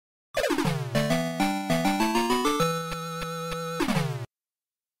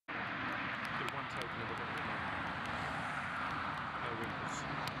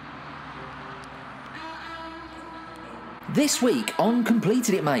This week on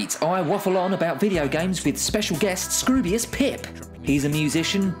Completed It Mate, I waffle on about video games with special guest Scroobius Pip. He's a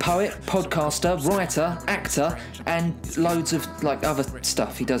musician, poet, podcaster, writer, actor, and loads of other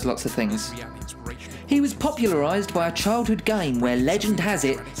stuff. He does lots of things. He was popularised by a childhood game where legend has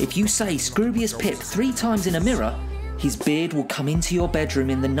it, if you say Scroobius Pip 3 times in a mirror, his beard will come into your bedroom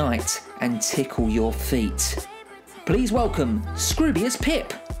in the night and tickle your feet. Please welcome Scroobius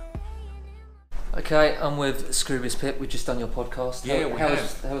Pip. Okay, I'm with Scroobius Pip. We've just done your podcast. Yeah,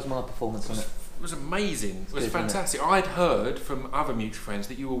 how was my performance on it? It was amazing. It was good, fantastic. I'd heard from other mutual friends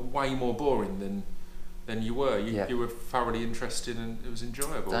that you were way more boring than you were. You were thoroughly interested and it was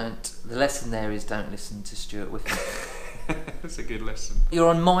enjoyable. The lesson there is don't listen to Stuart Wickham. That's a good lesson. You're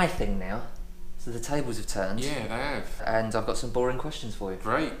on my thing now, so the tables have turned. Yeah, they have. And I've got some boring questions for you.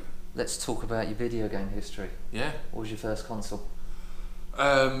 Great. Let's talk about your video game history. Yeah. What was your first console?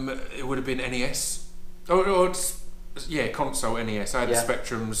 It would have been NES. Console NES. I had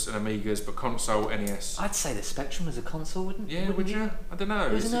Spectrums and Amigas, but console NES. I'd say the Spectrum was a console, wouldn't it? Yeah, would you? I don't know.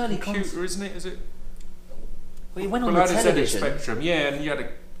 It was an early computer, isn't it? Is it? Well, it went on the television. Spectrum, yeah, and you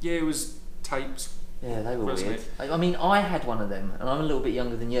had it was tapes. Yeah, they were weird. It? I mean, I had one of them, and I'm a little bit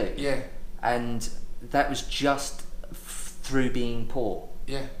younger than you. Yeah. And that was just through being poor.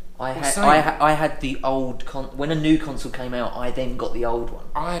 Yeah. I had the old when a new console came out. I then got the old one.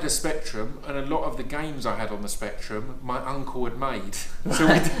 I had a Spectrum, and a lot of the games I had on the Spectrum, my uncle had made. So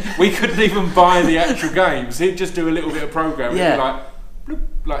we couldn't even buy the actual games. He'd just do a little bit of programming,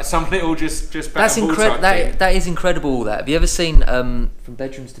 like some little just. That's incredible. That is incredible. All that. Have you ever seen From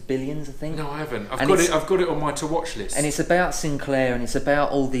Bedrooms to Billions? I think. No, I haven't. I've got it on my to watch list. And it's about Sinclair, and it's about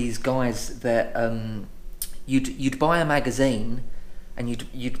all these guys that you'd buy a magazine. And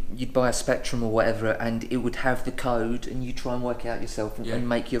you'd buy a Spectrum or whatever, and it would have the code, and you try and work it out yourself and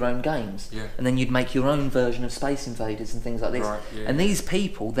make your own games. Yeah. And then you'd make your own version of Space Invaders and things like this. Right, yeah. And these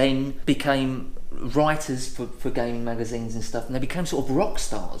people then became writers for gaming magazines and stuff, and they became sort of rock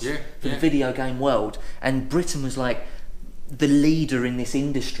stars for the video game world. And Britain was like the leader in this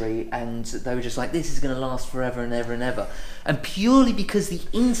industry, and they were just like, this is going to last forever and ever and ever. And purely because the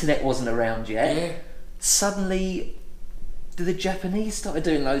internet wasn't around yet, suddenly the Japanese started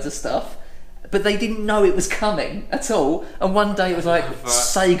doing loads of stuff, but they didn't know it was coming at all. And one day it was like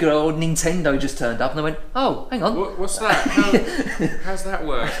Sega or Nintendo just turned up, and they went, "Oh, hang on, what's that? How's that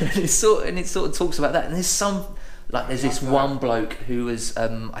work?" And it sort of talks about that. And there's this one bloke who was,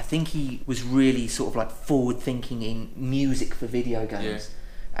 I think he was really sort of like forward thinking in music for video games,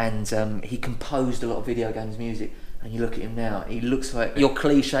 and he composed a lot of video games music. And you look at him now, he looks like your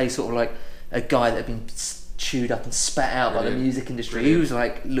cliche sort of like a guy that had been chewed up and spat out by the music industry. He was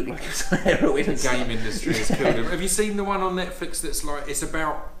like, looked like he was on heroin. The game industry has killed him. Have you seen the one on Netflix that's like, it's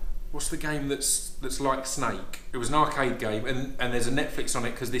about, what's the game that's like Snake? It was an arcade game, and there's a Netflix on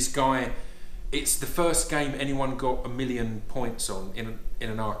it because this guy, it's the first game anyone got 1 million points on in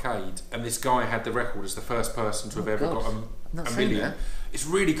an arcade, and this guy had the record as the first person to have ever got a million. It's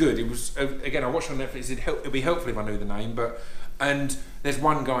really good. It was, again, I watched it on Netflix. It'd be helpful if I knew the name, and there's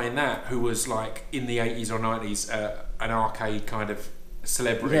one guy in that who was like in the 80s or 90s an arcade kind of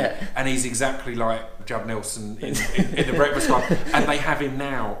celebrity, and he's exactly like Judd Nelson in The Breakfast Club, and they have him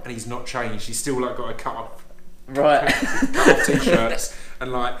now, and he's not changed. He's still like got a cut off t-shirts,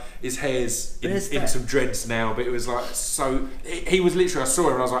 and like his hair's in some dreads now, but it was like he was literally, I saw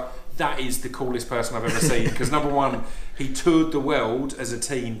him and I was like, that is the coolest person I've ever seen, because number one, he toured the world as a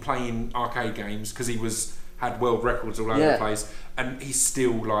teen playing arcade games because he had world records all over the place, and he's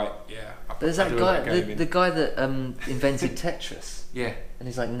still like, there's that guy, the guy that invented Tetris. Yeah. And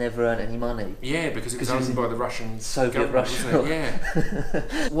he's like never earned any money. Yeah, because it was owned by the Russian Soviet Russia.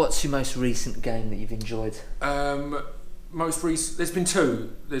 Yeah. What's your most recent game that you've enjoyed? Most recent, there's been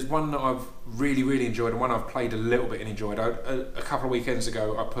 2. There's one that I've really, really enjoyed, and one I've played a little bit and enjoyed. A couple of weekends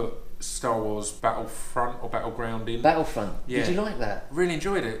ago, I put Star Wars Battlefront or Battleground in. Battlefront. Yeah. Did you like that? Really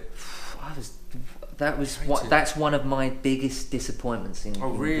enjoyed it. That's one of my biggest disappointments in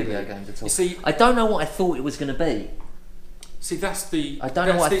video games at all. You see, I don't know what I thought it was going to be. See, I don't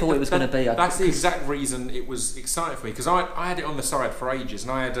know what I thought it was going to be. That's the exact reason it was exciting for me, because I had it on the side for ages,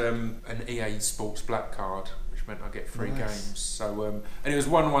 and I had an EA Sports Black card, which meant I get free games. So, and it was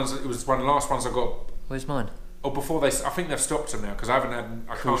one of the last ones I got. Where's mine? Oh, before I think they've stopped them now, because I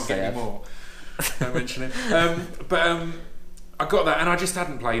can't get any more. Don't mention it. I got that, and I just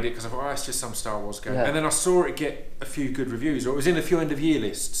hadn't played it because I thought, it's just some Star Wars game. And then I saw it get a few good reviews, or it was in a few end of year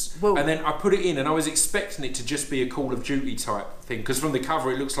lists. And then I put it in, and I was expecting it to just be a Call of Duty type thing, because from the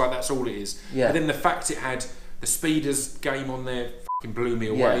cover it looks like that's all it is. And then the fact it had the Speeders game on there fucking blew me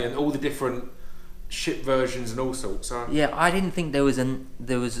away, and all the different ship versions and all sorts. So Yeah, I didn't think there was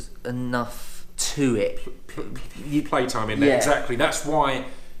enough to it. Playtime in there, Yeah. exactly. That's why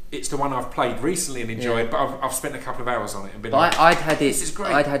it's the one I've played recently and enjoyed. But I've spent a couple of hours on it and been like, I'd had it. this is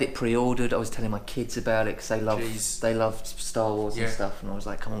great. I'd had it pre-ordered. I was telling my kids about it because they loved Star Wars and Yeah. stuff, and I was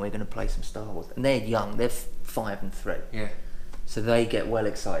like, "Come on, we're going to play some Star Wars." And they're young; they're 5 and 3, Yeah. so they get well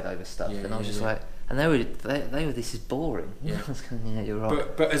excited over stuff. Yeah, and I was yeah, just yeah. like, and they were, "This is boring." Yeah. I was going, "Yeah, you're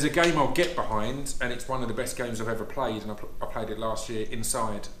right." But as a game I'll get behind, and it's one of the best games I've ever played, and I played it last year.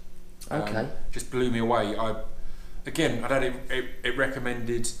 Inside, Okay. just blew me away. I'd had it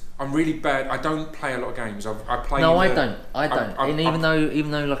recommended. I'm really bad. I don't play a lot of games. I play. No, I don't. And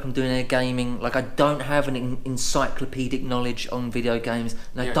even though like I'm doing air gaming, like I don't have an encyclopedic knowledge on video games,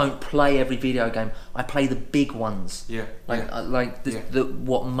 and I don't play every video game. I play the big ones. Yeah. Like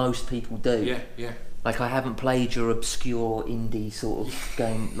what most people do. Yeah. Yeah. Like I haven't played your obscure indie sort of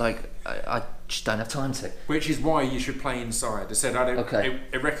game. Like I just don't have time to. Which is why you should play Inside. I said Okay.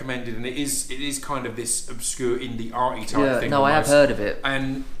 it recommended, and it is kind of this obscure indie arty type thing. No, I have heard of it.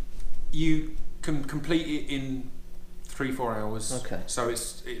 And you can complete it in 3-4 hours. Okay. So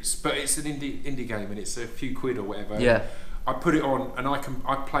it's an indie game, and it's a few quid or whatever. Yeah. I put it on, and I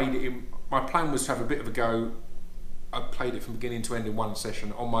played it in. My plan was to have a bit of a go. I played it from beginning to end in one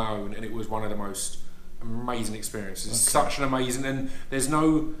session on my own, and it was one of the most amazing experiences. It's such an amazing, and there's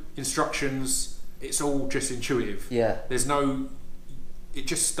no instructions. It's all just intuitive. Yeah. There's no. It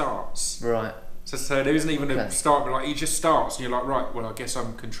just starts. Right. So there isn't even a start, but like it just starts, and you're like, right. Well, I guess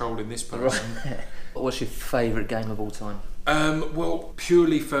I'm controlling this person. Right. What's your favourite game of all time? Well,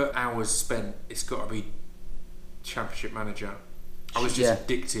 purely for hours spent, it's got to be Championship Manager. I was just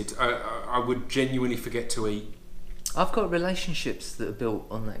addicted. I would genuinely forget to eat. I've got relationships that are built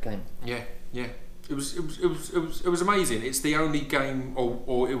on that game. Yeah. It was amazing. It's the only game,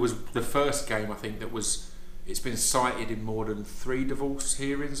 or it was the first game I think that was. It's been cited in more than 3 divorce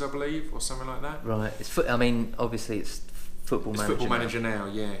hearings, I believe, or something like that. Right. Obviously it's Football Manager. Football Manager now.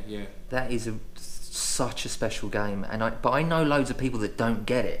 Yeah. That is such a special game, but I know loads of people that don't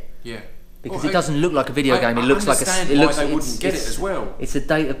get it. Yeah. Because it doesn't look like a video game. It looks like a. It looks. They wouldn't get it as well. It's a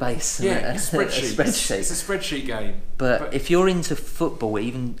database. Yeah, it's a spreadsheet. A spreadsheet. It's a spreadsheet game. But if you're into football,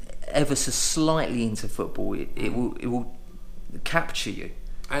 even ever so slightly into football, it will capture you.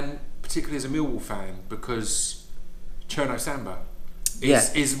 And particularly as a Millwall fan, because Cherno Samba Yeah.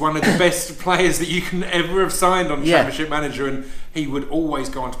 is one of the best players that you can ever have signed on Yeah. Championship Manager, and he would always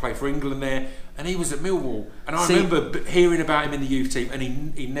go on to play for England there, and he was at Millwall, and I remember hearing about him in the youth team, and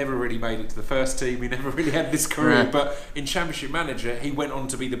he never really made it to the first team, he never really had this career, but in Championship Manager he went on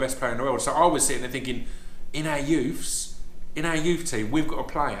to be the best player in the world. So I was sitting there thinking, in our youth team we've got a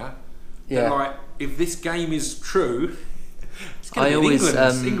player that, like, if this game is true, it's going to be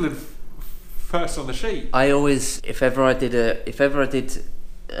England first on the sheet. I always, if ever I did a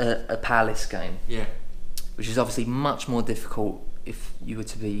Palace game, which is obviously much more difficult if you were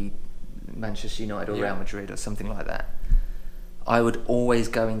to be Manchester United or Real Madrid or something like that, I would always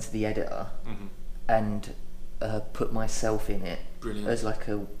go into the editor and put myself in it. Brilliant. As like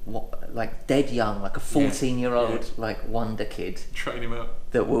dead young, like a 14-year-old like wonder kid. Train him up.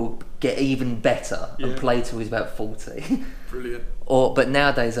 That will get even better and play till he's about 40. Brilliant. But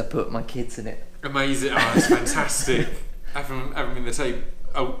nowadays I put my kids in it. Amazing. Oh, it's fantastic. have them in the team.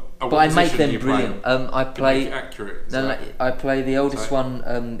 But I make them brilliant. I play accurate. I play the oldest one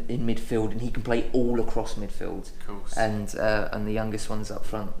in midfield, and he can play all across midfield. Of course. And the youngest one's up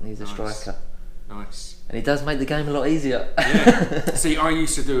front, and he's a striker. Nice. And it does make the game a lot easier. Yeah. See, I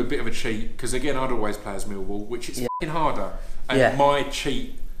used to do a bit of a cheat, because again I'd always play as Millwall, which is fucking harder. And my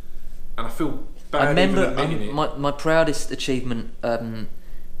cheat, and I feel bad. I remember even admitting it. my proudest achievement on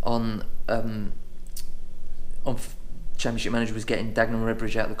Championship Manager was getting Dagenham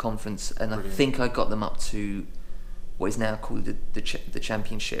Redbridge out of the conference, and I think I got them up to what is now called the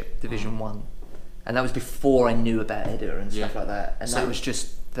Championship Division 1, and that was before I knew about editor and stuff like that. And that was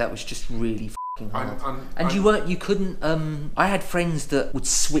just really fucking hard. You couldn't. I had friends that would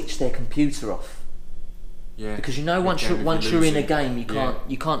switch their computer off. Yeah. Because once you're in a game, you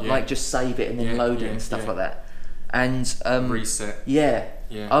can't like just save it and then load it and stuff like that. And reset. Yeah.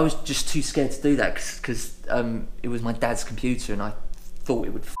 I was just too scared to do that because it was my dad's computer, and I thought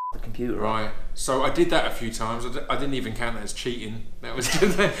it would f the computer. Right. So I did that a few times. I didn't even count that as cheating. That was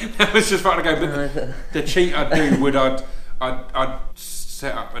just part of the game. But the cheat I'd do I'd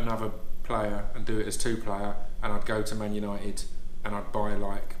set up another player and do it as 2-player, and I'd go to Man United and I'd buy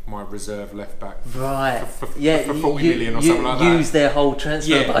like my reserve left back for 40 million or something like that. Use their whole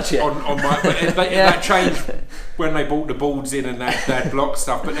transfer budget on my. That changed when they brought the boards in and that block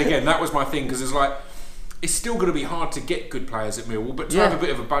stuff. But again, that was my thing, because it's like, it's still going to be hard to get good players at Millwall, but to have a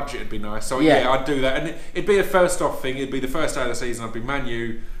bit of a budget would be nice. So yeah, I'd do that, and it'd be a first off thing. It'd be the first day of the season. I'd be Man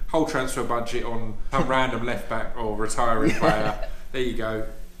U, whole transfer budget on some random left back or retiring player. There you go.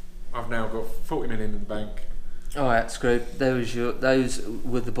 I've now got 40 million in the bank. All right, Scroob. Those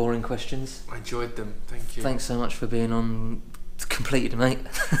were the boring questions. I enjoyed them. Thank you. Thanks so much for being on. Completed, mate.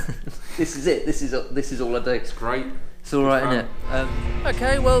 This is it. This is all I do. It's great. It's all right, isn't it?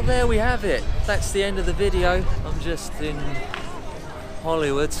 Okay, well there we have it. That's the end of the video. I'm just in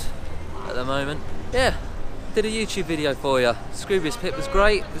Hollywood at the moment. Yeah, did a YouTube video for you. Scroobius Pip was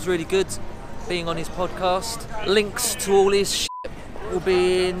great. It was really good being on his podcast. Links to all his shit will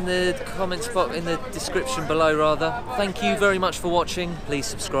be in the comments box, in the description below rather. Thank you very much for watching. Please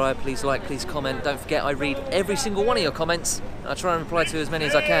subscribe, please like, please comment. Don't forget, I read every single one of your comments. I try and reply to as many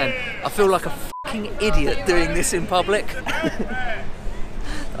as I can. I feel like a fucking idiot doing this in public. I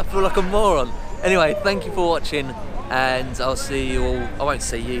feel like a moron. Anyway, thank you for watching, and I'll see you all. I won't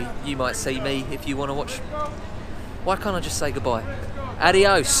see you. You might see me if you want to watch. Why can't I just say goodbye?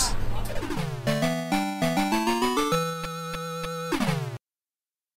 Adios.